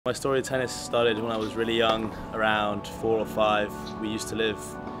My story of tennis started when I was really young, around 4 or 5. We used to live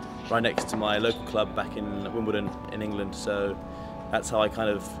right next to my local club back in Wimbledon in England, so that's how I kind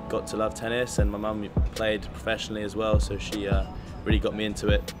of got to love tennis, and my mum played professionally as well, so she really got me into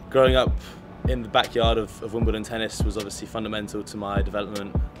it. Growing up in the backyard of Wimbledon tennis was obviously fundamental to my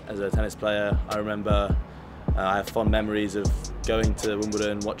development as a tennis player. I remember I have fond memories of going to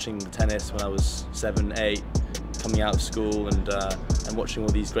Wimbledon, watching the tennis when I was 7, 8, coming out of school and watching all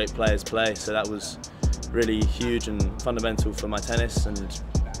these great players play. So that was really huge and fundamental for my tennis, and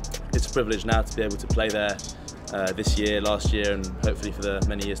it's a privilege now to be able to play there this year, last year, and hopefully for the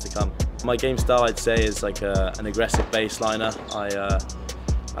many years to come. My game style, I'd say, is like an aggressive baseliner.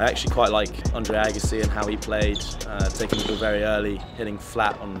 I actually quite like Andre Agassi and how he played, taking the ball very early, hitting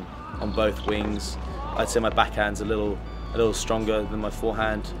flat on both wings. I'd say my backhand's a little stronger than my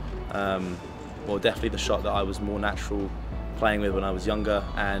forehand. Well, definitely the shot that I was more natural playing with when I was younger,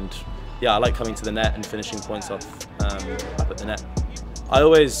 and yeah, I like coming to the net and finishing points off up at the net. I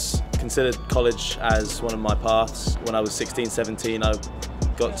always considered college as one of my paths. When I was 16, 17, I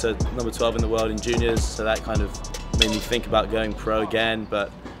got to number 12 in the world in juniors, so that kind of made me think about going pro again,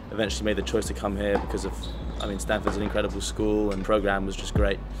 but eventually made the choice to come here because of, Stanford's an incredible school and the program was just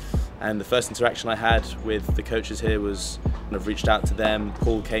great. And the first interaction I had with the coaches here was I've reached out to them.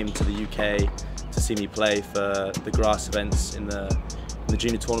 Paul came to the UK to see me play for the grass events in the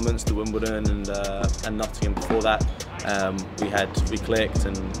junior tournaments, the Wimbledon and Nottingham before that. We clicked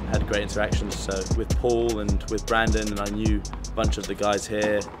and had great interactions. So with Paul and with Brandon, and I knew a bunch of the guys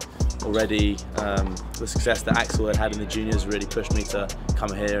here already. The success that Axel had in the juniors really pushed me to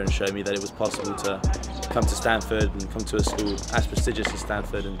come here and show me that it was possible to come to Stanford and come to a school as prestigious as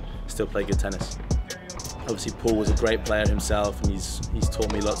Stanford and still play good tennis. Obviously Paul was a great player himself, and he's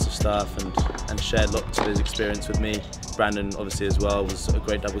taught me lots of stuff and shared lots of his experience with me. Brandon obviously as well was a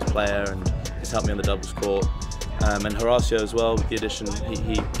great doubles player and has helped me on the doubles court. And Horacio as well, with the addition,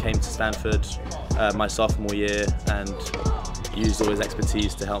 he came to Stanford my sophomore year and used all his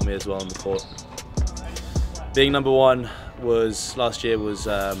expertise to help me as well on the court. Being number 1 last year was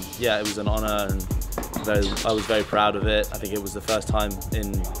it was an honour, and I was very proud of it. I think it was the first time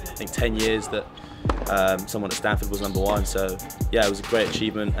in 10 years that someone at Stanford was number 1, so yeah, it was a great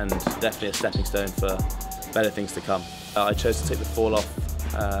achievement and definitely a stepping stone for better things to come. I chose to take the fall off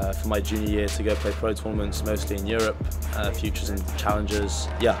for my junior year to go play pro tournaments, mostly in Europe, futures and challengers.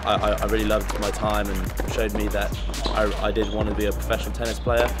 Yeah, I really loved my time and showed me that I did want to be a professional tennis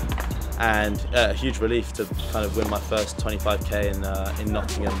player, and a huge relief to kind of win my first 25k in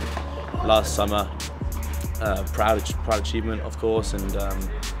Nottingham last summer. Proud achievement, of course, and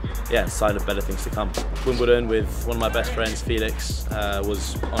yeah, sign of better things to come. Wimbledon with one of my best friends, Felix,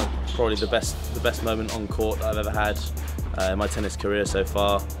 was probably the best moment on court that I've ever had in my tennis career so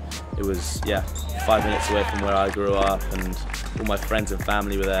far. It was 5 minutes away from where I grew up, and all my friends and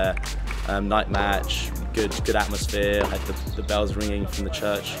family were there. Night match, good atmosphere. I had the bells ringing from the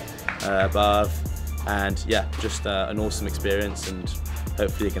church above, and yeah, just an awesome experience, and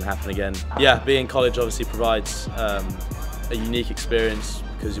hopefully it can happen again. Yeah, being in college obviously provides a unique experience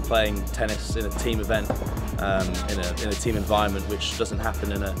because you're playing tennis in a team event, in a team environment, which doesn't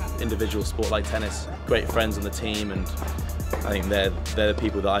happen in an individual sport like tennis. Great friends on the team, and I think they're the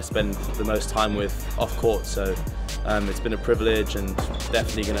people that I spend the most time with off court, so it's been a privilege, and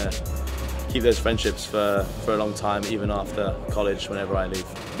definitely going to keep those friendships for a long time, even after college, whenever I leave.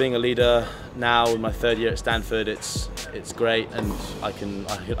 Being a leader now in my 3rd year at Stanford, it's great, and I can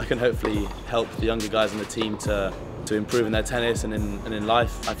hopefully help the younger guys on the team to improve in their tennis and in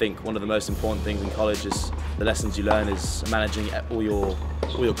life. I think one of the most important things in college is the lessons you learn is managing all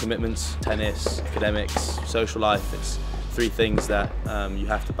your commitments: tennis, academics, social life. It's 3 things that you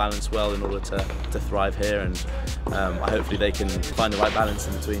have to balance well in order to thrive here, and hopefully they can find the right balance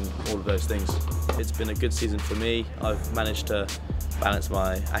in between all of those things. It's been a good season for me. I've managed to balance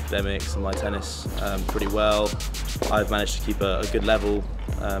my academics and my tennis pretty well. I've managed to keep a good level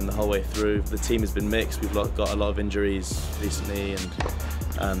the whole way through. The team has been mixed. We've got a lot of injuries recently,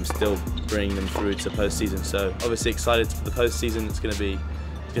 and still bringing them through to postseason. So obviously excited for the postseason. It's going to be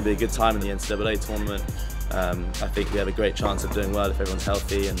a good time in the NCAA tournament. I think we have a great chance of doing well if everyone's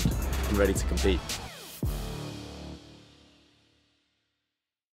healthy and ready to compete.